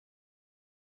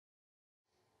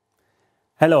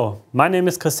Hello, my name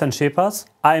is Christian Schepers.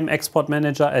 I am Export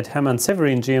Manager at Hermann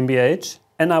Severin GmbH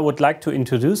and I would like to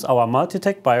introduce our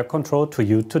Multitec BioControl to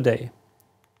you today.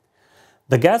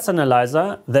 The gas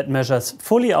analyzer that measures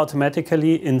fully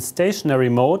automatically in stationary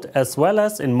mode as well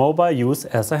as in mobile use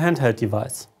as a handheld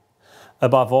device.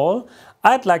 Above all,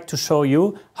 I'd like to show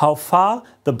you how far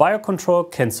the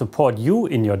BioControl can support you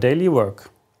in your daily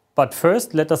work. But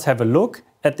first, let us have a look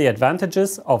at the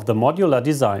advantages of the modular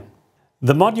design.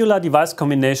 The modular device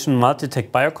combination Multitec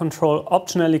BioControl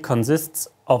optionally consists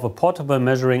of a portable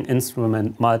measuring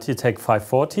instrument Multitec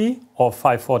 540 or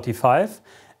 545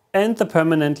 and the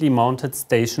permanently mounted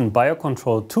station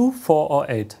BioControl 2, 4 or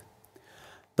 8.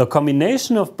 The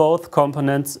combination of both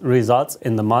components results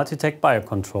in the Multitec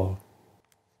BioControl.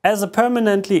 As a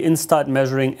permanently installed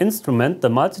measuring instrument, the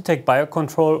Multitec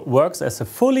BioControl works as a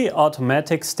fully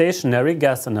automatic stationary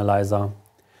gas analyzer.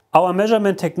 Our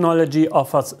measurement technology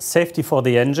offers safety for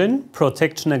the engine,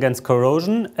 protection against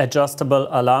corrosion, adjustable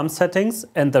alarm settings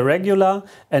and the regular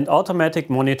and automatic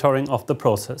monitoring of the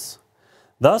process.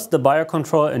 Thus, the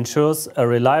BioControl ensures a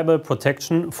reliable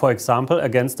protection, for example,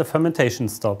 against a fermentation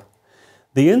stop.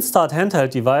 The installed handheld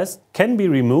device can be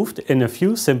removed in a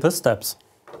few simple steps.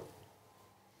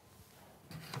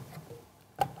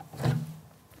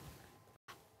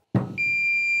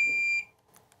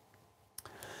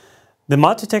 The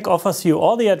Multitec offers you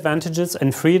all the advantages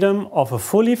and freedom of a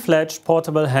fully fledged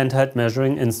portable handheld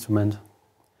measuring instrument.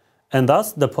 And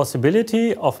thus the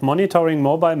possibility of monitoring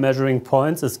mobile measuring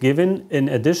points is given in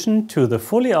addition to the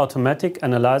fully automatic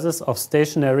analysis of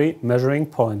stationary measuring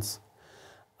points.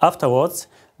 Afterwards,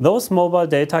 those mobile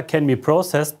data can be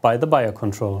processed by the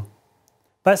BioControl.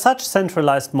 By such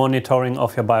centralized monitoring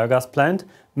of your biogas plant,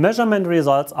 measurement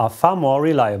results are far more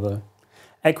reliable.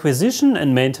 Acquisition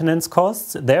and maintenance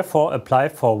costs therefore apply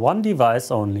for one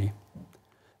device only.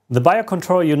 The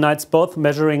BioControl unites both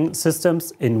measuring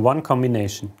systems in one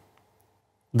combination.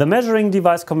 The measuring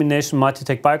device combination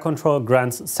Multitec BioControl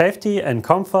grants safety and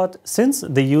comfort since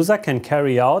the user can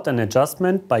carry out an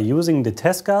adjustment by using the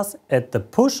test gas at the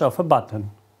push of a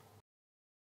button.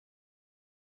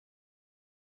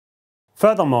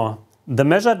 Furthermore, the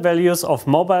measured values of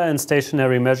mobile and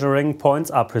stationary measuring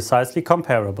points are precisely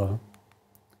comparable.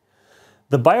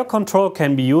 The BioControl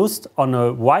can be used on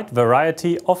a wide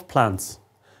variety of plants.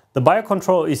 The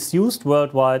BioControl is used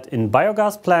worldwide in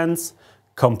biogas plants,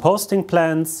 composting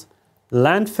plants,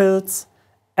 landfills,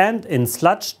 and in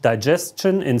sludge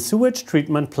digestion in sewage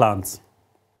treatment plants.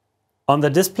 On the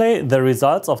display, the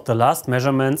results of the last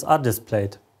measurements are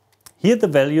displayed. Here the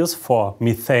values for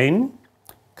methane,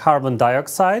 carbon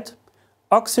dioxide,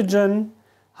 oxygen,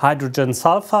 hydrogen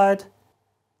sulfide,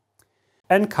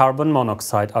 and carbon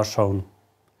monoxide are shown.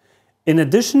 In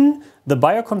addition, the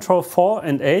BioControl 4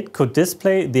 and 8 could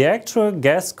display the actual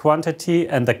gas quantity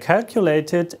and the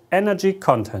calculated energy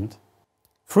content.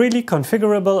 Freely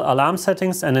configurable alarm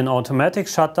settings and an automatic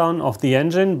shutdown of the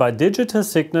engine by digital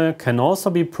signal can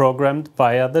also be programmed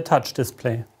via the touch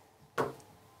display.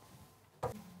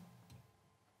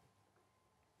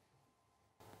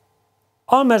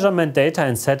 All measurement data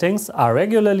and settings are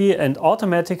regularly and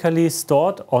automatically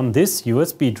stored on this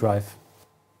USB drive.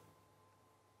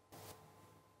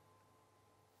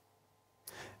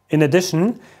 In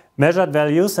addition, measured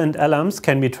values and alarms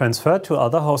can be transferred to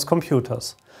other host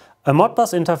computers. A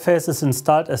Modbus interface is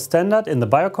installed as standard in the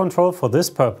BioControl for this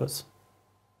purpose.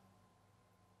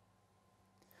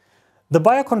 The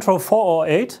BioControl 4 or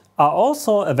 8 are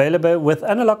also available with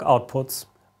analog outputs.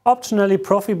 Optionally,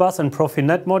 Profibus and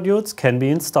Profinet modules can be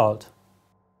installed.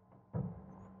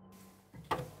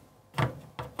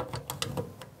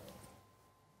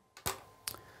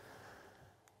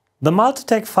 The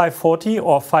Multitec 540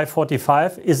 or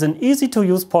 545 is an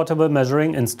easy-to-use portable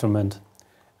measuring instrument.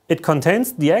 It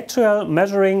contains the actual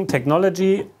measuring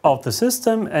technology of the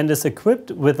system and is equipped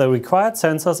with the required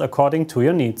sensors according to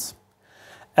your needs.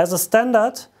 As a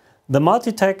standard, the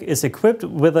Multitec is equipped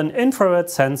with an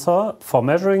infrared sensor for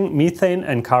measuring methane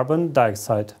and carbon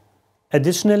dioxide.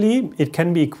 Additionally, it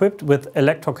can be equipped with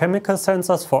electrochemical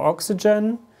sensors for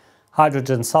oxygen,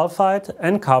 hydrogen sulfide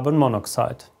and carbon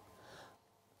monoxide.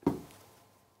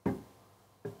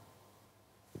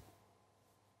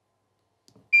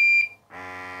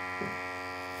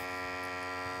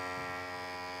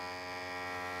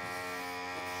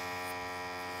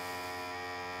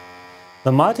 The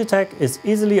Multitec is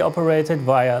easily operated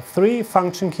via 3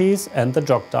 function keys and the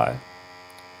jog dial.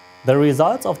 The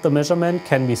results of the measurement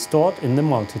can be stored in the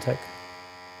Multitec.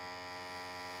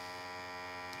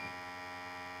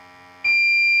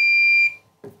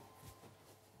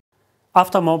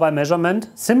 After mobile measurement,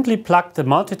 simply plug the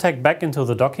Multitec back into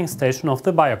the docking station of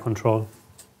the BioControl.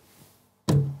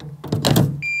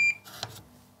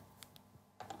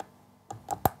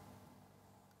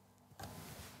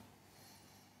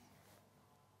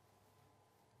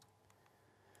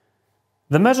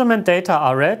 The measurement data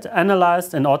are read,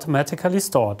 analyzed and automatically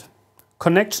stored.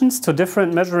 Connections to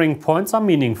different measuring points are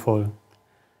meaningful.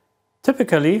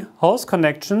 Typically, hose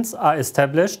connections are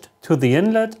established to the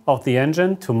inlet of the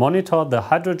engine to monitor the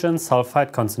hydrogen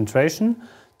sulfide concentration,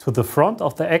 to the front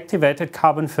of the activated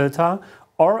carbon filter,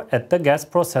 or at the gas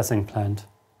processing plant.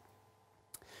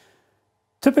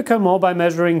 Typical mobile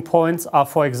measuring points are,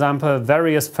 for example,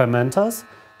 various fermenters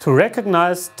to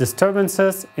recognize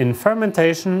disturbances in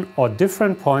fermentation or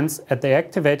different points at the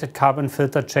activated carbon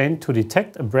filter chain to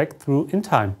detect a breakthrough in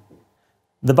time.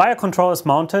 The biocontrol is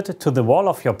mounted to the wall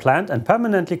of your plant and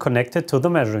permanently connected to the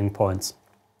measuring points.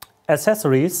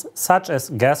 Accessories such as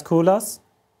gas coolers,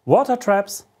 water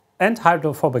traps and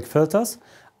hydrophobic filters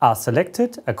are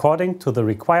selected according to the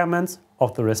requirements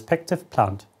of the respective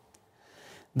plant.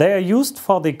 They are used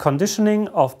for the conditioning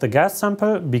of the gas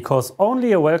sample because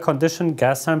only a well-conditioned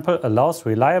gas sample allows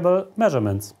reliable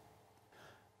measurements.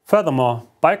 Furthermore,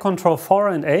 BioControl 4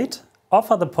 and 8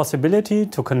 offer the possibility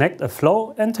to connect a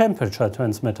flow and temperature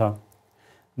transmitter.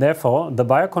 Therefore, the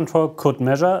biocontrol could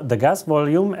measure the gas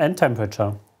volume and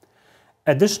temperature.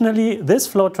 Additionally, this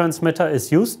flow transmitter is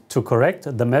used to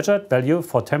correct the measured value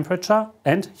for temperature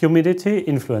and humidity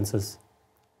influences.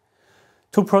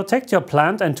 To protect your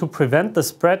plant and to prevent the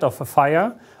spread of a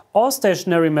fire, all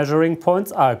stationary measuring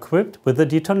points are equipped with a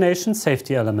detonation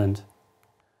safety element.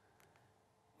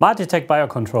 Multitec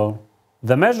BioControl,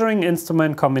 the measuring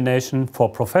instrument combination for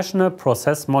professional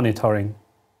process monitoring.